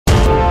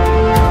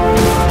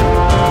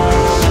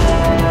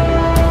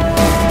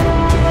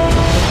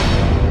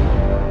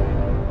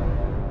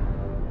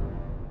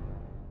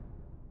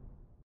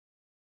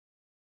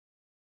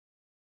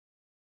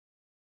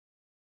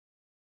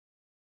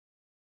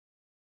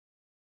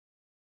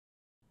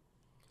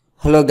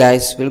Hello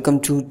guys, welcome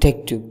to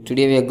TechTube.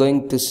 Today we are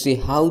going to see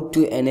how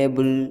to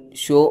enable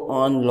show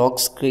on lock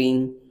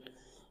screen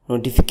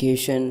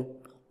notification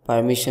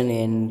permission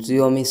in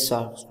Xiaomi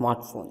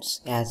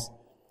smartphones. As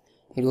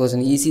it was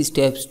an easy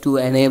steps to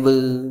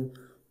enable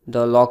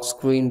the lock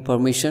screen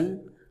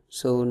permission.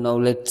 So now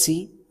let's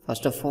see.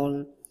 First of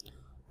all,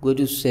 go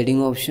to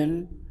setting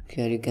option.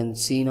 Here you can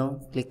see now,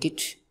 click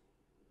it.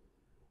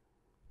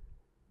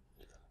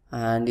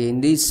 And in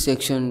this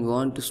section, we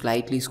want to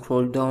slightly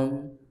scroll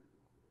down.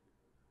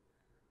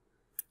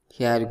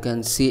 Here you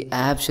can see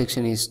app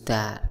section is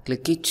there.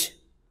 Click it,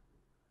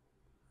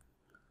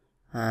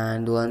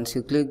 and once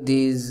you click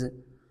this,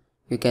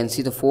 you can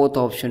see the fourth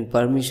option,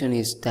 permission,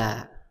 is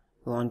there.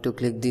 You want to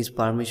click this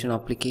permission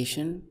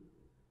application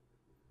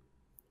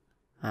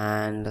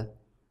and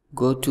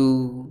go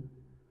to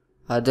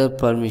other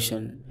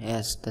permission.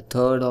 Yes, the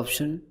third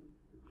option,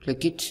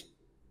 click it,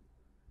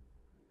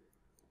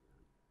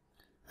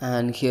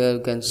 and here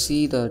you can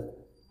see the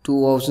two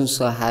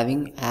options are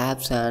having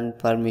apps and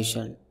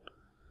permission.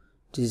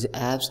 This is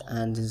apps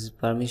and this is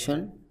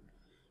permission.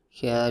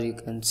 Here you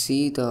can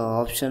see the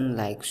option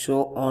like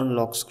show on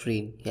lock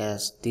screen.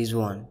 Yes, this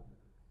one,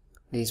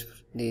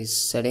 these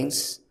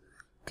settings.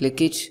 Click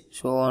it,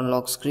 show on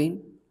lock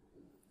screen.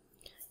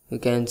 You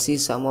can see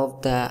some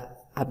of the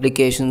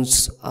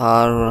applications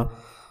are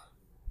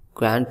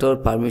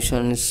granted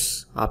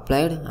permissions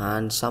applied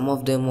and some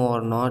of them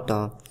are not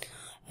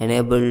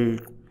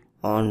enabled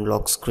on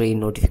lock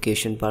screen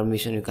notification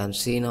permission. You can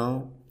see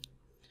now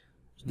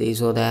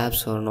these are the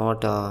apps are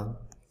not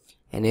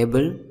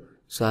enabled,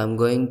 so I'm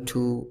going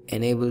to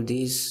enable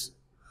these.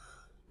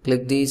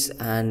 Click this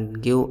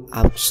and give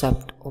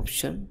accept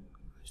option.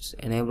 It's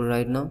enabled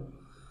right now.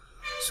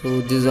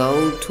 So this is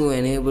how to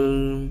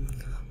enable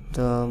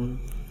the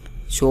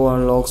show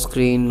on lock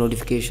screen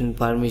notification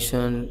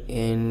permission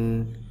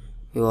in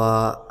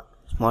your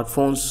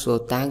smartphones. So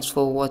thanks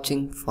for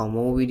watching. For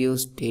more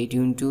videos, stay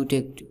tuned to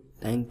TechTube.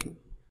 Thank you.